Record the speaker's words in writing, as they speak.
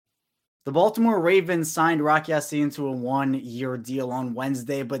The Baltimore Ravens signed Rock Ya-Sin to a 1-year deal on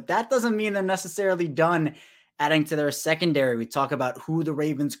Wednesday, but that doesn't mean they're necessarily done adding to their secondary. We talk about who the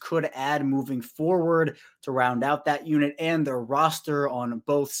Ravens could add moving forward to round out that unit and their roster on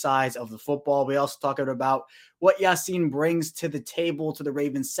both sides of the football. We also talk about what Ya-Sin brings to the table to the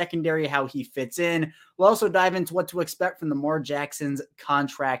Ravens secondary, how he fits in. We'll also dive into what to expect from Lamar Jackson's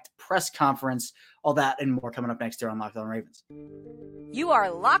contract press conference. All that and more coming up next here on Locked On Ravens. You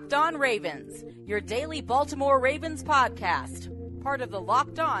are Locked On Ravens, your daily Baltimore Ravens podcast, part of the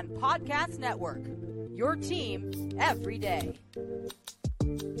Locked On Podcast Network, your team every day.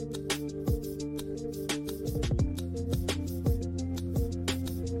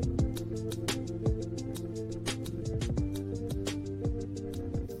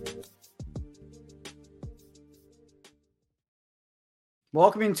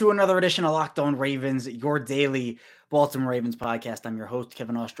 Welcome into another edition of Locked On Ravens, your daily Baltimore Ravens podcast. I'm your host,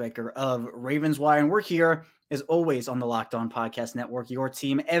 Kevin Oestreicher of Ravens Wire, and we're here, as always, on the Locked On Podcast Network, your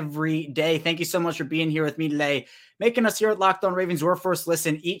team every day. Thank you so much for being here with me today, making us here at Locked On Ravens your first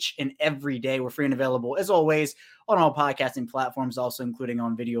listen each and every day. We're free and available, as always, on all podcasting platforms, also including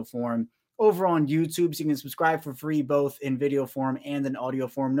on video form over on YouTube. So you can subscribe for free, both in video form and in audio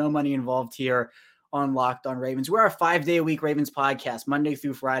form. No money involved here on Locked On Ravens. We're a 5-day-a-week Ravens podcast, Monday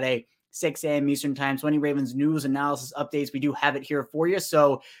through Friday, 6 a.m. Eastern time. So any Ravens news, analysis, updates, we do have it here for you.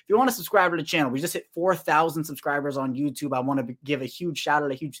 So if you want to subscribe to the channel, we just hit 4,000 subscribers on YouTube. I want to give a huge shout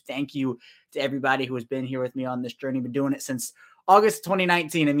out, a huge thank you to everybody who has been here with me on this journey. Been doing it since August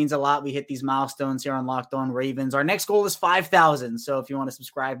 2019. It means a lot. We hit these milestones here on Locked On Ravens. Our next goal is 5,000. So if you want to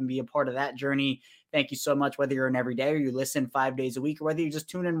subscribe and be a part of that journey, thank you so much, whether you're in every day or you listen 5 days a week, or whether you just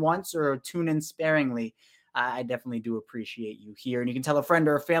tune in once or tune in sparingly. I definitely do appreciate you here. And you can tell a friend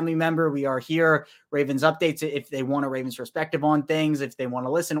or a family member we are here. Ravens updates if they want a Ravens perspective on things, if they want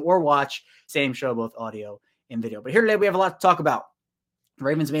to listen or watch. Same show, both audio and video. But here today, we have a lot to talk about. The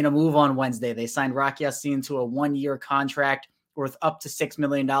Ravens made a move on Wednesday. They signed Rock Ya-Sin to a 1-year contract worth up to $6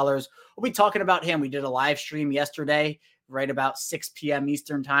 million. We'll be talking about him. We did a live stream yesterday, right about 6 p.m.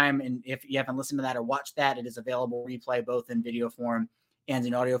 Eastern time. And if you haven't listened to that or watched that, it is available replay both in video form and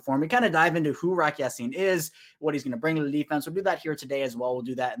in audio form. We kind of dive into who Rock Ya-Sin is, what he's going to bring to the defense. We'll do that here today as well. We'll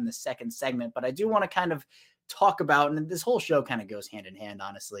do that in the second segment. But I do want to kind of talk about, and this whole show kind of goes hand in hand,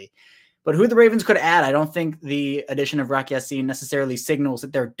 honestly, but who the Ravens could add. I don't think the addition of Rock Ya-Sin necessarily signals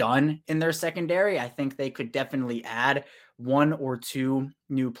that they're done in their secondary. I think they could definitely add 1 or 2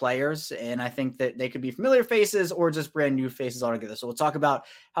 new players, and I think that they could be familiar faces or just brand new faces altogether. So we'll talk about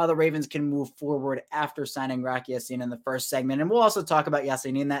how the Ravens can move forward after signing Rock Ya-Sin in the first segment, and we'll also talk about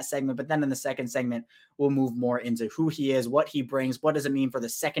Ya-Sin in that segment, but then in the second segment, we'll move more into who he is, what he brings, what does it mean for the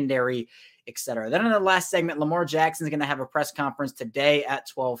secondary, etc. Then in the last segment, Lamar Jackson is going to have a press conference today at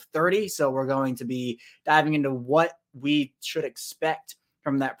 12:30, so we're going to be diving into what we should expect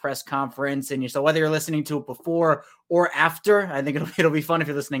from that press conference. And so whether you're listening to it before or after, I think it'll be fun if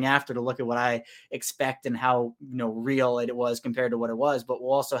you're listening after to look at what I expect and how, real it was compared to what it was. But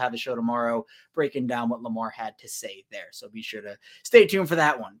we'll also have a show tomorrow breaking down what Lamar had to say there. So be sure to stay tuned for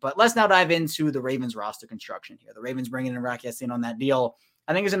that one. But let's now dive into the Ravens roster construction here. The Ravens bringing in Rock Ya-Sin on that deal,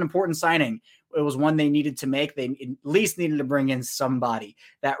 I think, is an important signing. It was one they needed to make. They at least needed to bring in somebody.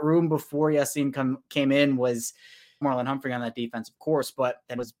 That room before Ya-Sin came in was Marlon Humphrey on that defense, of course, but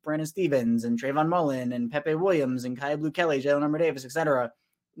that was Brandon Stevens and Trayvon Mullen and Pepe Williams and Kaya Blue Kelly, Jalen Armour Davis, etc.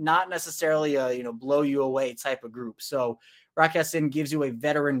 Not necessarily a blow you away type of group. So Rock Ya-Sin gives you a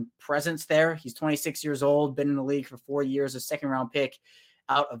veteran presence there. He's 26 years old, been in the league for 4 years, a second-round pick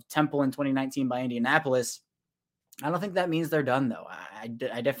out of Temple in 2019 by Indianapolis. I don't think that means they're done, though. I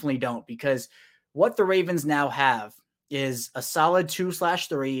definitely don't, because what the Ravens now have is a solid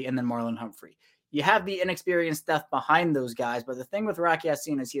 2/3 and then Marlon Humphrey. You have the inexperienced depth behind those guys, but the thing with Rock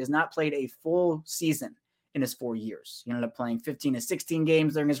Ya-Sin is he has not played a full season in his 4 years. He ended up playing 15 to 16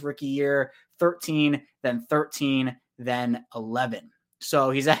 games during his rookie year, 13, then 13, then 11.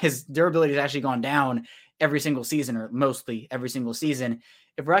 So his durability has actually gone down every single season, or mostly every single season.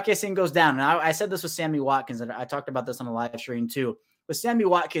 If Rock Ya-Sin goes down, and I said this with Sammy Watkins, and I talked about this on the live stream too. With Sammy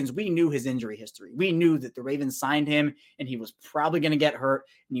Watkins, we knew his injury history. We knew that the Ravens signed him and he was probably going to get hurt,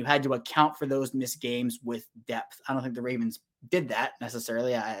 and you had to account for those missed games with depth. I don't think the Ravens did that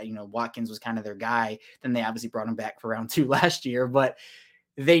necessarily. Watkins was kind of their guy. Then they obviously brought him back for round 2 last year, but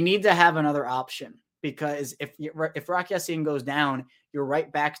they need to have another option, because if Rock Ya-Sin goes down, you're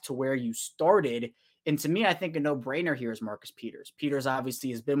right back to where you started. And to me, I think a no-brainer here is Marcus Peters. Peters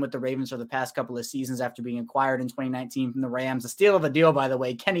obviously has been with the Ravens for the past couple of seasons after being acquired in 2019 from the Rams. A steal of a deal, by the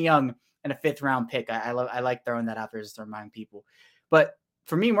way. Kenny Young and a 5th-round pick. I like throwing that out there just to remind people. But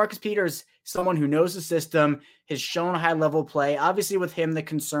for me, Marcus Peters, someone who knows the system, has shown high level play. Obviously, with him, the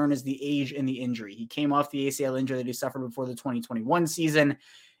concern is the age and the injury. He came off the ACL injury that he suffered before the 2021 season,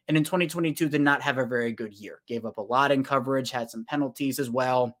 and in 2022 did not have a very good year. Gave up a lot in coverage, had some penalties as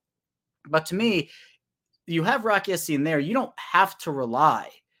well. But to me, you have Rock Ya-Sin there. You don't have to rely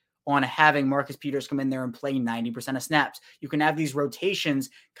on having Marcus Peters come in there and play 90% of snaps. You can have these rotations,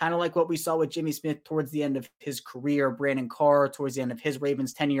 kind of like what we saw with Jimmy Smith towards the end of his career, Brandon Carr towards the end of his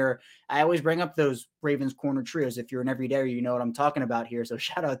Ravens tenure. I always bring up those Ravens corner trios. If you're an everydayer, you know what I'm talking about here. So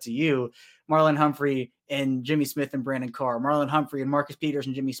shout out to you, Marlon Humphrey and Jimmy Smith and Brandon Carr, Marlon Humphrey and Marcus Peters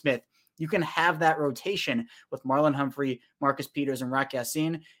and Jimmy Smith. You can have that rotation with Marlon Humphrey, Marcus Peters, and Rock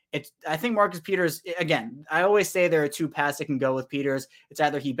Ya-Sin. I think Marcus Peters, again, I always say there are two paths that can go with Peters. It's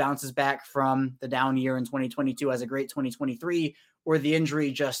either he bounces back from the down year in 2022 as a great 2023, or the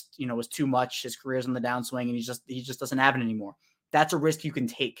injury just, was too much. His career's on the downswing and he just doesn't have it anymore. That's a risk you can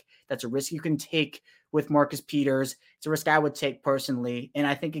take. That's a risk you can take with Marcus Peters. It's a risk I would take personally. And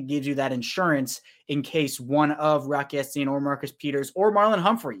I think it gives you that insurance in case one of Rock Ya-Sin or Marcus Peters or Marlon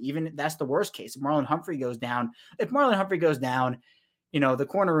Humphrey, even that's the worst case. If Marlon Humphrey goes down, the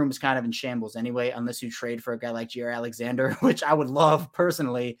corner room is kind of in shambles anyway, unless you trade for a guy like Jaire Alexander, which I would love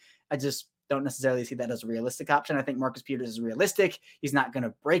personally. I just don't necessarily see that as a realistic option. I think Marcus Peters is realistic. He's not going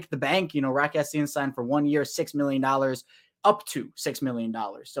to break the bank. Rock Ya-Sin signed for 1 year, $6 million, up to $6 million.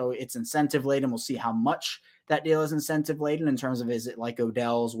 So it's incentive laden. We'll see how much that deal is incentive laden in terms of, is it like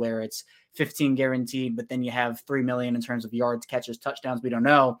Odell's where it's 15 guaranteed, but then you have 3 million in terms of yards, catches, touchdowns. We don't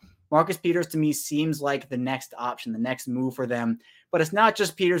know. Marcus Peters to me seems like the next option, the next move for them. But it's not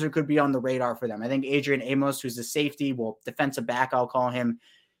just Peters who could be on the radar for them. I think Adrian Amos, who's a safety, defensive back, I'll call him.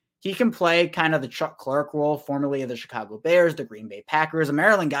 He can play kind of the Chuck Clark role, formerly of the Chicago Bears, the Green Bay Packers, a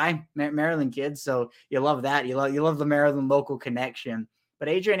Maryland guy, Maryland kid. So you love that. You love the Maryland local connection. But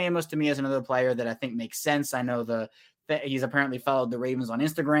Adrian Amos to me is another player that I think makes sense. I know he's apparently followed the Ravens on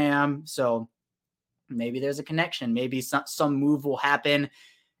Instagram. So maybe there's a connection. Maybe some move will happen,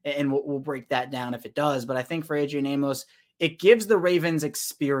 and we'll break that down if it does. But I think for Adrian Amos, it gives the Ravens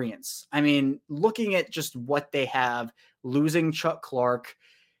experience. I mean, looking at just what they have, losing Chuck Clark,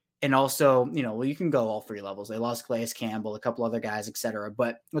 and also, you can go all three levels. They lost Calais Campbell, a couple other guys, et cetera.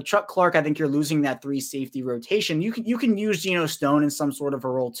 But with Chuck Clark, I think you're losing that 3 safety rotation. You can use Geno Stone in some sort of a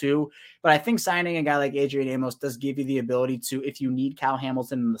role too. But I think signing a guy like Adrian Amos does give you the ability to, if you need Kyle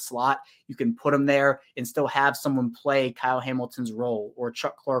Hamilton in the slot, you can put him there and still have someone play Kyle Hamilton's role or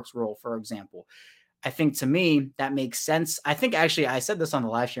Chuck Clark's role, for example. I think to me, that makes sense. I think actually, I said this on the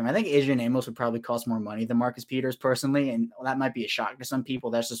live stream. I think Adrian Amos would probably cost more money than Marcus Peters personally. And that might be a shock to some people.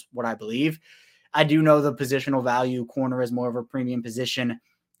 That's just what I believe. I do know the positional value corner is more of a premium position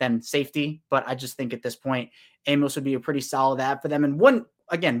than safety, but I just think at this point, Amos would be a pretty solid ad for them and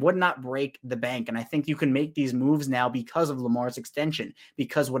would not break the bank. And I think you can make these moves now because of Lamar's extension,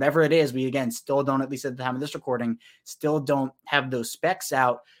 because whatever it is, we again still don't, at least at the time of this recording, still don't have those specs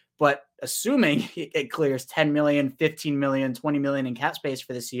out. But assuming it clears 10 million, 15 million, 20 million in cap space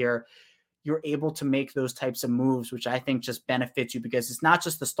for this year, you're able to make those types of moves, which I think just benefits you because it's not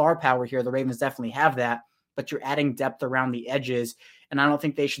just the star power here. The Ravens definitely have that, but you're adding depth around the edges. And I don't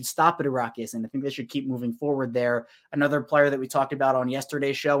think they should stop at Rock Ya-Sin. I think they should keep moving forward there. Another player that we talked about on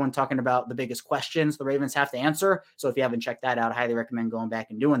yesterday's show when talking about the biggest questions the Ravens have to answer. So if you haven't checked that out, I highly recommend going back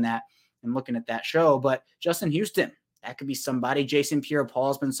and doing that and looking at that show. But Justin Houston, that could be somebody. Jason Pierre-Paul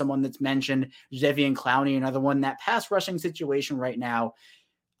has been someone that's mentioned. Jadeveon Clowney, another one. That pass rushing situation right now,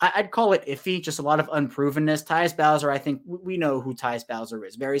 I'd call it iffy, just a lot of unprovenness. Tyus Bowser, I think we know who Tyus Bowser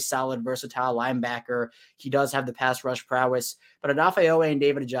is. Very solid, versatile linebacker. He does have the pass rush prowess. But Odafe Oweh and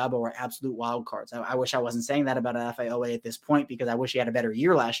David Ojabo are absolute wild cards. I wish I wasn't saying that about Odafe Oweh at this point because I wish he had a better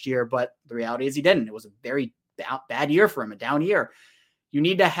year last year. But the reality is he didn't. It was a very bad year for him, a down year. You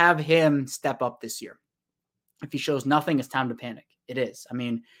need to have him step up this year. If he shows nothing, it's time to panic. It is. I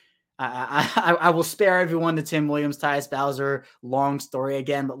mean, I will spare everyone the Tim Williams, Tyus Bowser long story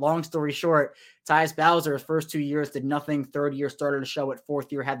again, but long story short, Tyus Bowser, his first 2 years did nothing. Third year started to show it.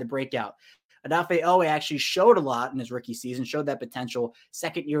 Fourth year had the breakout. Odafe Oweh actually showed a lot in his rookie season, showed that potential.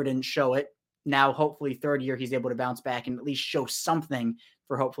 Second year didn't show it. Now, hopefully, third year he's able to bounce back and at least show something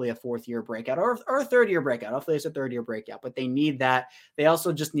for hopefully a fourth year breakout or a third year breakout. Hopefully it's a third year breakout, but they need that. They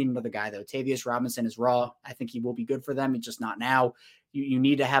also just need another guy though. Tavius Robinson is raw. I think he will be good for them. It's just not now. You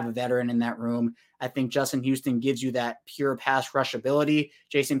need to have a veteran in that room. I think Justin Houston gives you that pure pass rush ability.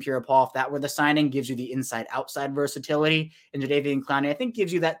 Jason Pierre-Paul, if that were the signing, gives you the inside-outside versatility. And Jadeveon Clowney, I think,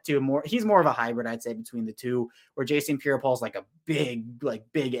 gives you that too. He's more of a hybrid, I'd say, between the two, where Jason Pierre-Paul is like a big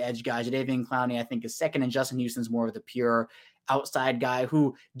edge guy. Jadeveon Clowney, I think, is second, and Justin Houston's more of the pure outside guy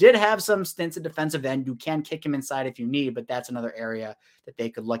who did have some stints at defensive end. You can kick him inside if you need, but that's another area that they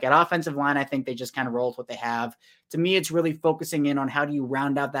could look at. Offensive line, I think they just kind of roll with what they have. To me, it's really focusing in on how do you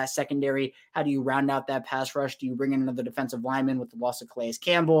round out that secondary? How do you round out that pass rush? Do you bring in another defensive lineman with the loss of Calais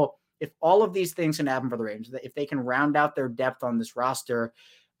Campbell? If all of these things can happen for the Ravens, if they can round out their depth on this roster,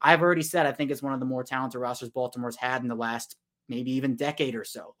 I've already said I think it's one of the more talented rosters Baltimore's had in the last maybe even decade or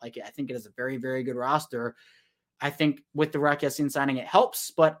so. Like, I think it is a very, very good roster. I think with the Rock Ya-Sin signing, it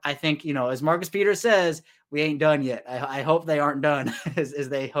helps, but I think, as Marcus Peters says, we ain't done yet. I hope they aren't done as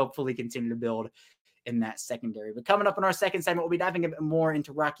they hopefully continue to build in that secondary. But coming up in our second segment, we'll be diving a bit more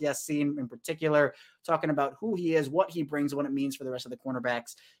into Rock Ya-Sin in particular, talking about who he is, what he brings, what it means for the rest of the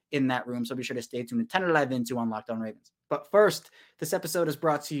cornerbacks in that room. So be sure to stay tuned to 10 to dive into on Locked On Ravens. But first, this episode is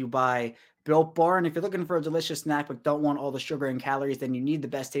brought to you by Built Bar. And if you're looking for a delicious snack but don't want all the sugar and calories, then you need the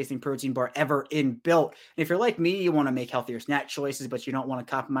best tasting protein bar ever in Built. And if you're like me, you want to make healthier snack choices, but you don't want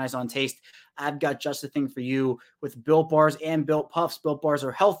to compromise on taste, I've got just the thing for you with Built Bars and Built Puffs. Built Bars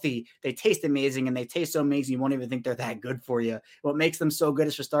are healthy, they taste amazing, and they taste so amazing you won't even think they're that good for you. What makes them so good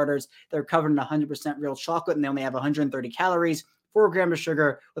is, for starters, they're covered in 100% real chocolate, and they only have 130 calories, 4 grams of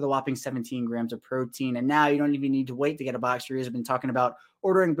sugar with a whopping 17 grams of protein. And now you don't even need to wait to get a box. For years I've been talking about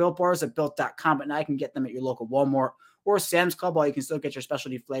ordering Built Bars at Built.com, but now you can get them at your local Walmart or Sam's Club, while you can still get your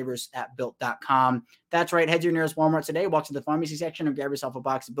specialty flavors at Built.com. That's right. Head to your nearest Walmart today, walk to the pharmacy section, and grab yourself a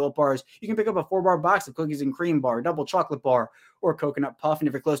box of Built Bars. You can pick up a 4-bar box of cookies and cream bar, double chocolate bar, or coconut puff. And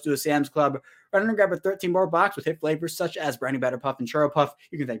if you're close to a Sam's Club, run and grab a 13-bar box with hit flavors such as brownie batter puff and churro puff.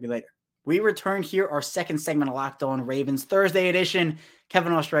 You can thank me later. We return here, our second segment of Locked On Ravens, Thursday edition.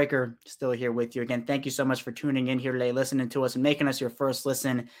 Kevin Oestreicher still here with you. Again, thank you so much for tuning in here today, listening to us and making us your first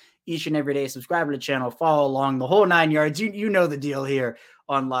listen each and every day. Subscribe to the channel, follow along, the whole 9 yards. You know the deal here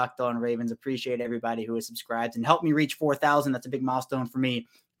on Locked On Ravens. Appreciate everybody who has subscribed and helped me reach 4,000. That's a big milestone for me.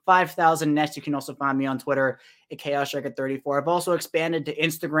 5,000 next. You can also find me on Twitter at ChaosStriker34. I've also expanded to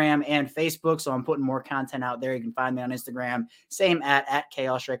Instagram and Facebook, so I'm putting more content out there. You can find me on Instagram, same at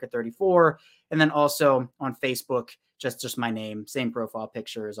ChaosStriker34, and then also on Facebook, just my name, same profile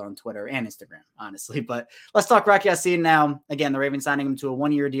pictures on Twitter and Instagram, honestly. But let's talk Rock Ya-Sin now. Again, the Ravens signing him to a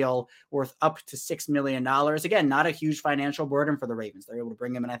 1-year deal worth up to $6 million. Again, not a huge financial burden for the Ravens. They're able to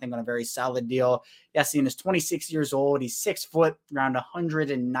bring him in, I think, on a very solid deal. Ya-Sin is 26 years old. He's 6 foot, around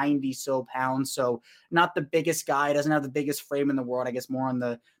 190 so pounds. So not the biggest guy. Doesn't have the biggest frame in the world. I guess more on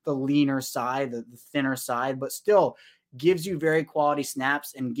the leaner side, the thinner side, but still gives you very quality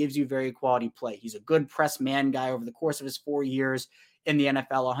snaps and gives you very quality play. He's a good press man guy over the course of his 4 years in the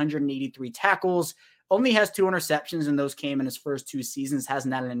NFL, 183 tackles, only has 2 interceptions, and those came in his first 2 seasons,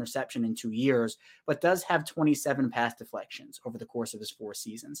 hasn't had an interception in 2 years, but does have 27 pass deflections over the course of his 4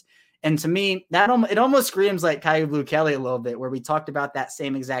 seasons. And to me, it almost screams like Kyu Blu Kelly a little bit, where we talked about that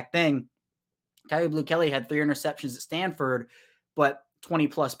same exact thing. Kyu Blu Kelly had 3 interceptions at Stanford, but 20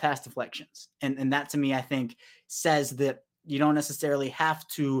 plus pass deflections. And that to me, I think, says that you don't necessarily have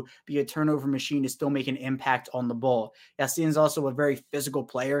to be a turnover machine to still make an impact on the ball. Ya-Sin's also a very physical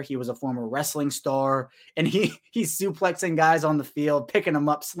player. He was a former wrestling star, and he's suplexing guys on the field, picking them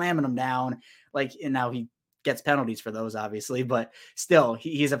up, slamming them down. And now he gets penalties for those, obviously, but still,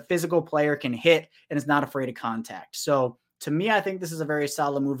 he's a physical player, can hit, and is not afraid of contact. So to me, I think this is a very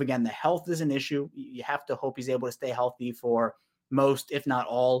solid move. Again, the health is an issue. You have to hope he's able to stay healthy for most, if not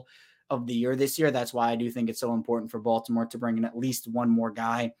all, of the year this year. That's why I do think it's so important for Baltimore to bring in at least one more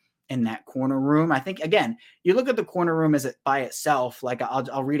guy in that corner room. I think, again, you look at the corner room as it by itself. Like,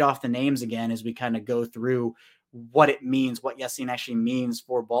 I'll read off the names again as we kind of go through what it means, what Ya-Sin actually means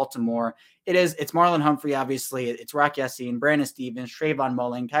for Baltimore. It's Marlon Humphrey, obviously. It's Rock Ya-Sin, Brandon Stevens, Trayvon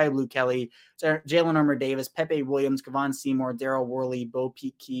Mullen, Kyu Blu Kelly, Jalen Armour-Davis, Pepe Williams, Kevon Seymour, Daryl Worley, Bo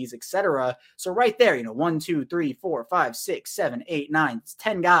Peep Keys, etc. So right there, 1, 2, 3, 4, 5, 6, 7, 8, 9, it's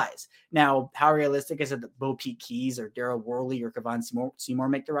 10 guys. Now, how realistic is it that Bo Peep Keys or Daryl Worley or Kevon Seymour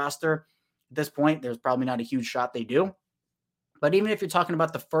make the roster? At this point, there's probably not a huge shot they do. But even if you're talking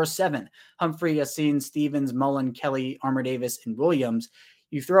about the first 7, Humphrey, Ya-Sin, Stevens, Mullen, Kelly, Armour-Davis, and Williams,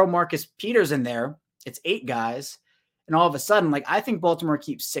 you throw Marcus Peters in there, it's 8 guys. And all of a sudden, I think Baltimore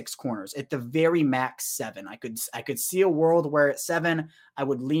keeps 6 corners, at the very max 7. I could see a world where at 7, I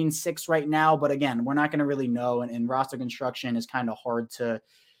would lean 6 right now. But again, we're not going to really know. And roster construction is kind of hard to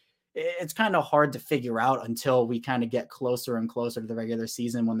figure out until we kind of get closer and closer to the regular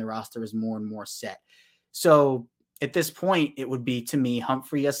season, when the roster is more and more set. So at this point, it would be, to me,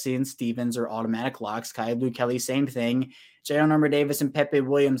 Humphrey, Ya-Sin, Stevens are automatic locks. Kyu Blu Kelly, same thing. Jalen Armour-Davis and Pepe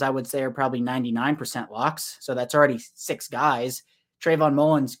Williams, I would say, are probably 99% locks. So that's already 6 guys. Trayvon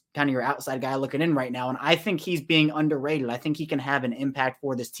Mullen's kind of your outside guy looking in right now, and I think he's being underrated. I think he can have an impact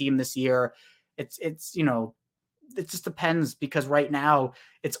for this team this year. It's it just depends, because right now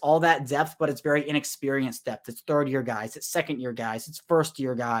it's all that depth, but it's very inexperienced depth. It's third-year guys, it's second-year guys, it's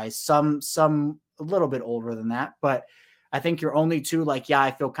first-year guys, some a little bit older than that. But I think you're only two, like, yeah,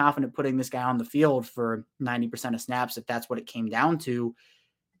 I feel confident putting this guy on the field for 90% of snaps if that's what it came down to.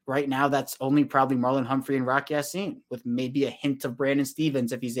 Right now, that's only probably Marlon Humphrey and Rock Ya-Sin, with maybe a hint of Brandon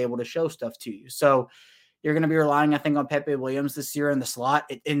Stevens if he's able to show stuff to you. So you're going to be relying, I think, on Pepe Williams this year in the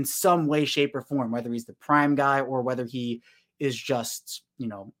slot in some way, shape, or form, whether he's the prime guy or whether he is just,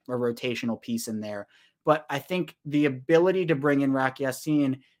 a rotational piece in there. But I think the ability to bring in Rock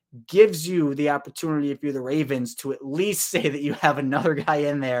Ya-Sin gives you the opportunity, if you're the Ravens, to at least say that you have another guy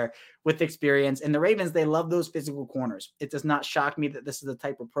in there with experience. And the Ravens, they love those physical corners. It does not shock me that this is the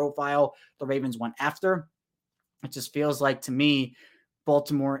type of profile the Ravens went after. It just feels like, to me,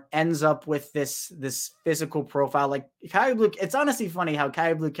 Baltimore ends up with this physical profile. Like it's honestly funny how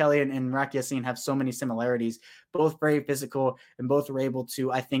Kaya Blue Kelly and Rock Ya-Sin have so many similarities, both very physical and both are able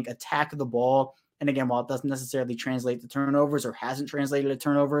to, I think, attack the ball. And again, while it doesn't necessarily translate to turnovers or hasn't translated to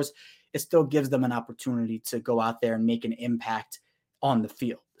turnovers, it still gives them an opportunity to go out there and make an impact on the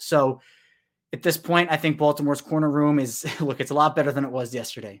field. So at this point, I think Baltimore's corner room is, look, it's a lot better than it was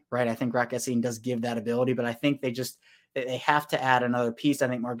yesterday, right? I think Rock Ya-Sin does give that ability, but I think they have to add another piece. I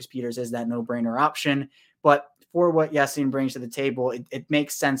think Marcus Peters is that no-brainer option, but for what Ya-Sin brings to the table, it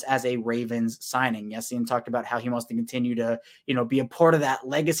makes sense as a Ravens signing. Ya-Sin talked about how he wants to continue to, be a part of that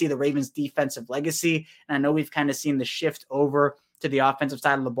legacy, the Ravens defensive legacy. And I know we've kind of seen the shift over to the offensive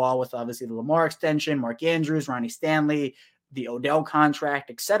side of the ball with obviously the Lamar extension, Mark Andrews, Ronnie Stanley, the Odell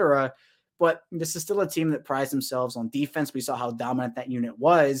contract, etc. But this is still a team that prides themselves on defense. We saw how dominant that unit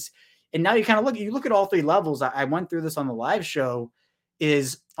was. And now you kind of look at all three levels. I went through this on the live show.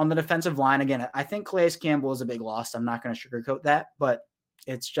 Is on the defensive line. Again, I think Calais Campbell is a big loss. I'm not going to sugarcoat that, but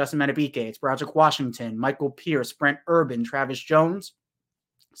it's Justin Menabike, it's Broderick Washington, Michael Pierce, Brent Urban, Travis Jones.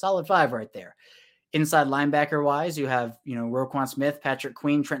 Solid five right there. Inside linebacker wise, you have, Roquan Smith, Patrick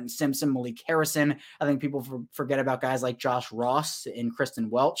Queen, Trenton Simpson, Malik Harrison. I think people forget about guys like Josh Ross and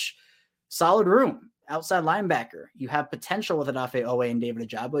Kristen Welch. Solid room. Outside linebacker, you have potential with Odafe Owe and David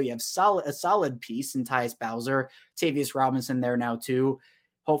Ojabo. You have a solid piece in Tyus Bowser, Tavius Robinson there now too.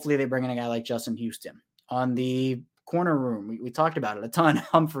 Hopefully they bring in a guy like Justin Houston. On the corner room, we talked about it a ton.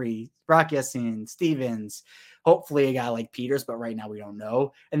 Humphrey, Rock Ya-Sin, Stevens, hopefully a guy like Peters, but right now we don't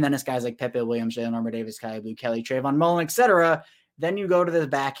know. And then it's guys like Pepe Williams, Jalen Armour Davis, Kaya Blue Kelly, Trayvon Mullen, etc. Then you go to the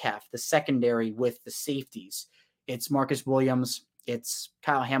back half, the secondary with the safeties. It's Marcus Williams, it's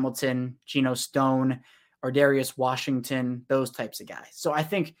Kyle Hamilton, Geno Stone, or Darius Washington, those types of guys. So I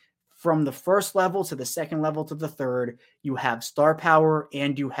think from the first level to the second level to the third, you have star power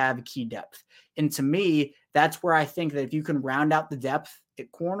and you have key depth. And to me, that's where I think that if you can round out the depth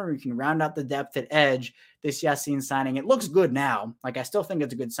at corner, you can round out the depth at edge, this Ya-Sin signing, it looks good now. Like, I still think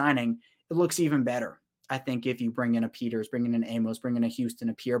it's a good signing. It looks even better, I think, if you bring in a Peters, bring in an Amos, bring in a Houston,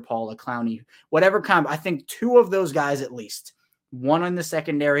 a Pierre-Paul, a Clowney, whatever kind. I think two of those guys at least, one in the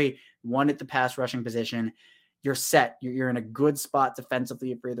secondary, one at the pass rushing position, you're set. You're in a good spot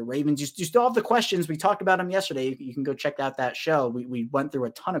defensively for the Ravens. You still have the questions. We talked about them yesterday. You can go check out that show. We went through a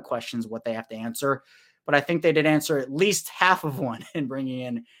ton of questions, what they have to answer. But I think they did answer at least half of one in bringing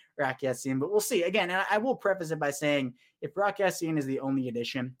in Rock Ya-Sin. But we'll see. Again, and I will preface it by saying, if Rock Ya-Sin is the only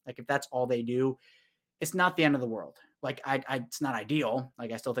addition, like if that's all they do, it's not the end of the world. Like, it's not ideal.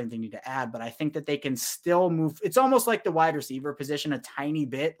 Like, I still think they need to add, but I think that they can still move. It's almost like the wide receiver position a tiny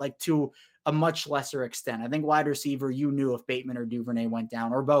bit, like to a much lesser extent. I think wide receiver, you knew if Bateman or Duvernay went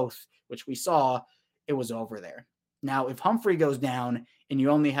down, or both, which we saw, it was over there. Now, if Humphrey goes down and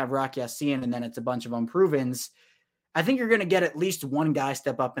you only have Rock Ya-Sin and then it's a bunch of unprovens, I think you're going to get at least one guy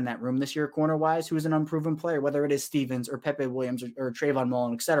step up in that room this year, corner-wise, who's an unproven player, whether it is Stevens or Pepe Williams or Trayvon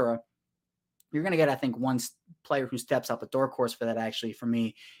Mullen, etc. You're going to get, I think, one player who steps up. A dark horse for that, actually, for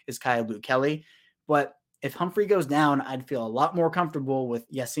me, is Kaya Blue Kelly. But if Humphrey goes down, I'd feel a lot more comfortable with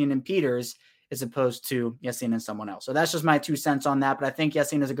Ya-Sin and Peters as opposed to Ya-Sin and someone else. So that's just my 2 cents on that. But I think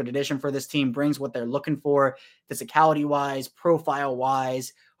Ya-Sin is a good addition for this team, brings what they're looking for, physicality-wise,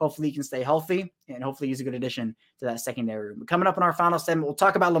 profile-wise. Hopefully he can stay healthy, and hopefully he's a good addition to that secondary room. But coming up in our final segment, we'll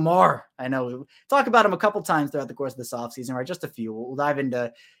talk about Lamar. I know we'll talk about him a couple times throughout the course of this offseason, right? Just a few. We'll dive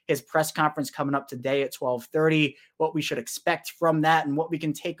into his press conference coming up today at 12:30, what we should expect from that and what we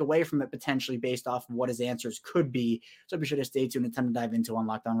can take away from it potentially based off of what his answers could be. So be sure to stay tuned and time to dive into on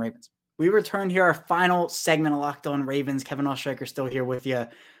Locked On Ravens. We return here, our final segment of Locked On Ravens. Kevin Oestreicher still here with you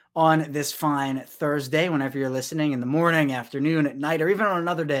on this fine Thursday, whenever you're listening, in the morning, afternoon, at night, or even on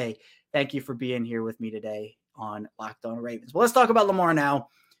another day. Thank you for being here with me today on Locked On Ravens. Well, let's talk about Lamar now.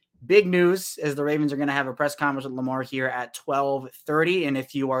 Big news is the Ravens are going to have a press conference with Lamar here at 12:30. And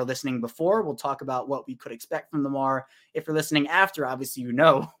if you are listening before, we'll talk about what we could expect from Lamar. If you're listening after, obviously you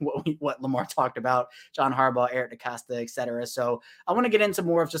know what Lamar talked about, John Harbaugh, Eric DeCosta, etc. So I want to get into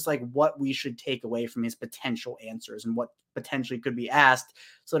more of just like what we should take away from his potential answers and what potentially could be asked,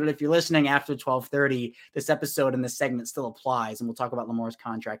 so that if you're listening after 12:30, this episode and this segment still applies. And we'll talk about Lamar's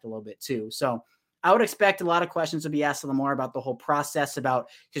contract a little bit too. So I would expect a lot of questions to be asked of Lamar about the whole process, about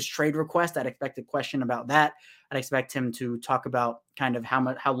his trade request. I'd expect a question about that. I'd expect him to talk about kind of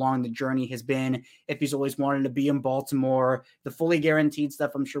how long the journey has been, if he's always wanted to be in Baltimore. The fully guaranteed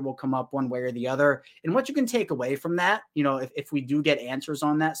stuff, I'm sure, will come up one way or the other. And what you can take away from that, if we do get answers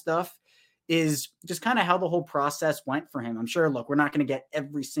on that stuff, is just kind of how the whole process went for him. I'm sure, look, we're not going to get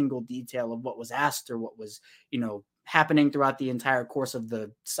every single detail of what was asked or what was, happening throughout the entire course of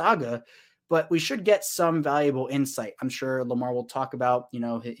the saga, but we should get some valuable insight. I'm sure Lamar will talk about,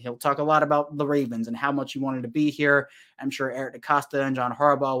 he'll talk a lot about the Ravens and how much he wanted to be here. I'm sure Eric DeCosta and John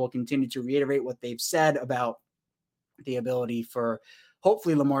Harbaugh will continue to reiterate what they've said about the ability for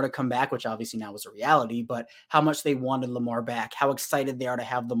hopefully Lamar to come back, which obviously now is a reality, but how much they wanted Lamar back, how excited they are to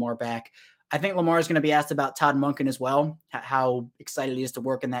have Lamar back. I think Lamar is going to be asked about Todd Monken as well, how excited he is to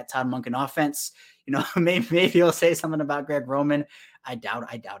work in that Todd Monken offense. Maybe he'll say something about Greg Roman. I doubt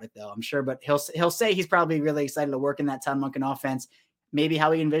it though, I'm sure, but he'll say he's probably really excited to work in that Todd Monken offense. Maybe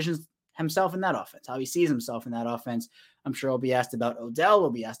how he envisions himself in that offense, how he sees himself in that offense. I'm sure he'll be asked about Odell. We'll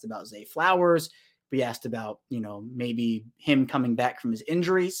be asked about Zay Flowers. Be asked about, maybe him coming back from his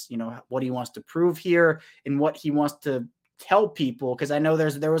injuries, what he wants to prove here and what he wants to tell people. Because I know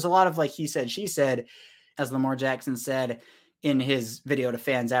there was a lot of like he said, she said, as Lamar Jackson said in his video to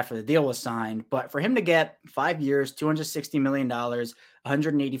fans after the deal was signed. But for him to get 5 years, $260 million,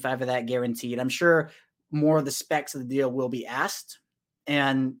 185 of that guaranteed, I'm sure more of the specs of the deal will be asked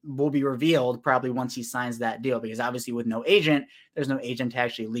and will be revealed probably once he signs that deal, because obviously with no agent, there's no agent to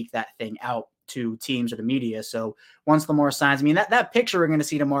actually leak that thing out to teams or the media. So once Lamar signs, that picture we're going to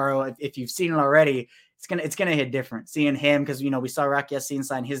see tomorrow, if you've seen it already, it's gonna hit different seeing him, because we saw Rock Ya-Sin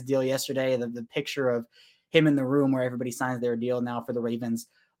sign his deal yesterday. The picture of him in the room where everybody signs their deal now for the Ravens.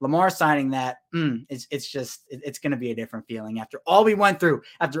 Lamar signing that, it's gonna be a different feeling after all we went through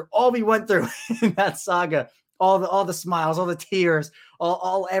in that saga, all the smiles, all the tears,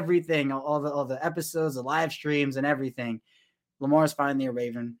 all everything, all the episodes, the live streams, and everything. Lamar's finally a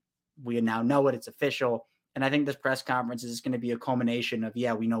Raven. We now know it. It's official. And I think this press conference is going to be a culmination of,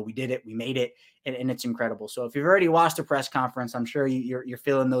 we know we did it, we made it, and it's incredible. So if you've already watched the press conference, I'm sure you're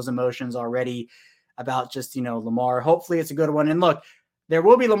feeling those emotions already about just, Lamar. Hopefully it's a good one. And look, there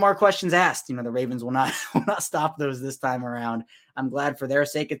will be Lamar questions asked. The Ravens will not stop those this time around. I'm glad for their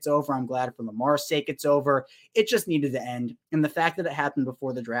sake it's over. I'm glad for Lamar's sake it's over. It just needed to end. And the fact that it happened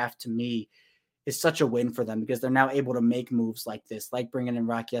before the draft, to me, is such a win for them, because they're now able to make moves like this, like bringing in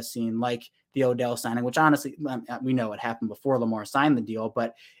Rock Ya-Sin, like the Odell signing, which honestly, we know it happened before Lamar signed the deal,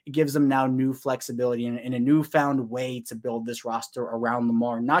 but it gives them now new flexibility and a newfound way to build this roster around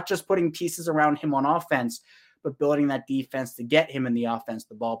Lamar, not just putting pieces around him on offense, but building that defense to get him in the offense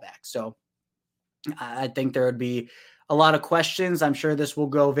the ball back. So I think there would be a lot of questions. I'm sure this will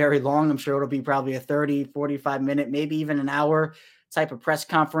go very long. I'm sure it'll be probably a 30, 45 minute, maybe even an hour type of press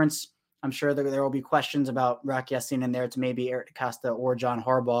conference. I'm sure there will be questions about Rock Ya-Sin in there to maybe Eric DeCosta or John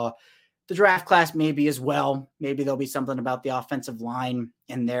Harbaugh. The draft class maybe as well. Maybe there'll be something about the offensive line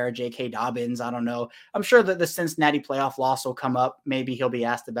in there, J.K. Dobbins. I don't know. I'm sure that the Cincinnati playoff loss will come up. Maybe he'll be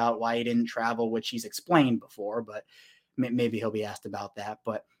asked about why he didn't travel, which he's explained before, but maybe he'll be asked about that.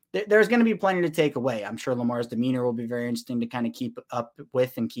 But there's going to be plenty to take away. I'm sure Lamar's demeanor will be very interesting to kind of keep up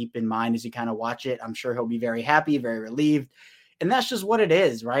with and keep in mind as you kind of watch it. I'm sure he'll be very happy, very relieved. And that's just what it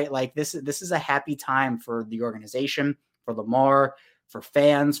is, right? Like this is a happy time for the organization, for Lamar, for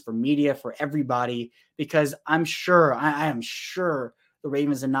fans, for media, for everybody, because I'm sure, I am sure the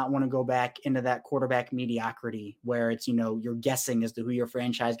Ravens did not want to go back into that quarterback mediocrity where it's, you're guessing as to who your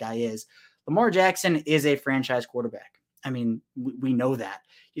franchise guy is. Lamar Jackson is a franchise quarterback. I mean, we know that.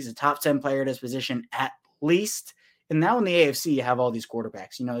 He's a top 10 player at his position at least. And now in the AFC, you have all these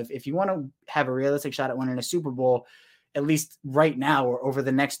quarterbacks. If you want to have a realistic shot at winning a Super Bowl, at least right now or over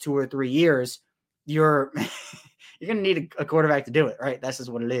the next 2 or 3 years, you're going to need a quarterback to do it, right? That's just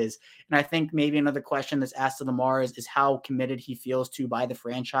what it is. And I think maybe another question that's asked of Lamar is how committed he feels to by the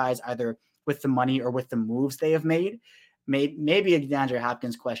franchise, either with the money or with the moves they have made. Maybe a DeAndre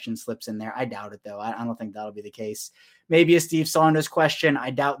Hopkins question slips in there. I doubt it, though. I don't think that'll be the case. Maybe a Steve Saunders question. I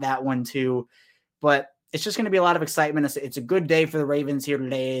doubt that one, too. But it's just going to be a lot of excitement. It's a good day for the Ravens here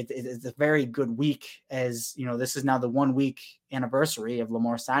today. It's a very good week, as you know, this is now the 1 week anniversary of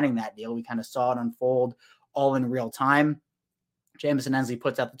Lamar signing that deal. We kind of saw it unfold all in real time. Jamison Hensley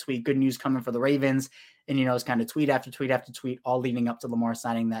puts out the tweet, good news coming for the Ravens. And, you know, it's kind of tweet after tweet after tweet, all leading up to Lamar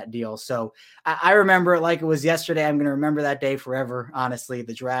signing that deal. So I remember it like it was yesterday. I'm going to remember that day forever. Honestly,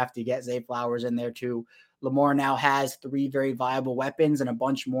 the draft, you get Zay Flowers in there too. Lamar now has 3 very viable weapons and a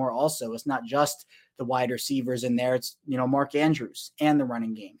bunch more also. It's not just the wide receivers in there. It's, you know, Mark Andrews and the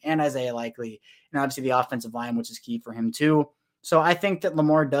running game and Isaiah Likely and obviously the offensive line, which is key for him too. So I think that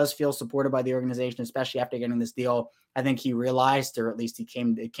Lamar does feel supported by the organization, especially after getting this deal. I think he realized, or at least it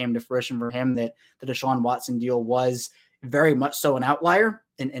came to fruition for him, that the Deshaun Watson deal was very much so an outlier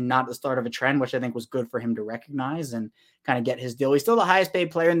and not the start of a trend, which I think was good for him to recognize and kind of get his deal. He's still the highest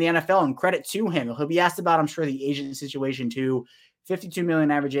paid player in the NFL, and credit to him. He'll be asked about, I'm sure, the agent situation too. $52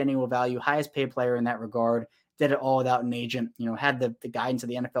 million average annual value, highest paid player in that regard. Did it all without an agent, you know, had the guidance of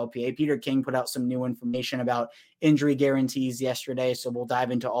the NFLPA. Peter King put out some new information about injury guarantees yesterday, so we'll dive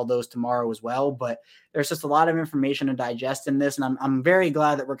into all those tomorrow as well. But there's just a lot of information to digest in this, and I'm very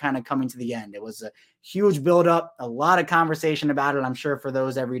glad that we're kind of coming to the end. It was a huge buildup, a lot of conversation about it. I'm sure for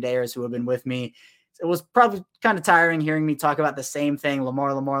those everydayers who have been with me, it was probably kind of tiring hearing me talk about the same thing,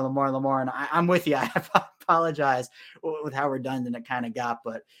 Lamar, and I'm with you. I apologize with how redundant it kind of got,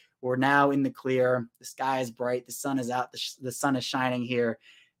 but we're now in the clear. The sky is bright. The sun is out. The sun is shining here.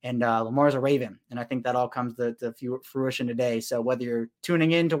 And Lamar's a Raven. And I think that all comes to fruition today. So whether you're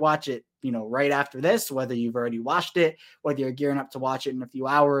tuning in to watch it, you know, right after this, whether you've already watched it, whether you're gearing up to watch it in a few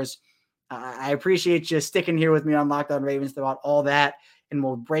hours, I appreciate you sticking here with me on Locked On Ravens throughout all that. And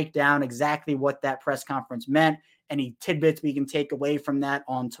we'll break down exactly what that press conference meant, any tidbits we can take away from that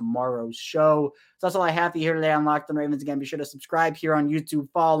on tomorrow's show. So that's all I have for you here today on Locked On Ravens. Again, be sure to subscribe here on YouTube,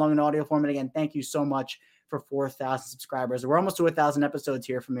 follow along in audio form. And again, thank you so much for 4,000 subscribers. We're almost to 1,000 episodes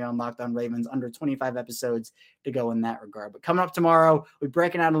here for me on Locked On Ravens, under 25 episodes to go in that regard. But coming up tomorrow, we're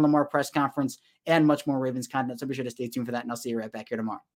breaking out a Lamar press conference and much more Ravens content. So be sure to stay tuned for that, and I'll see you right back here tomorrow.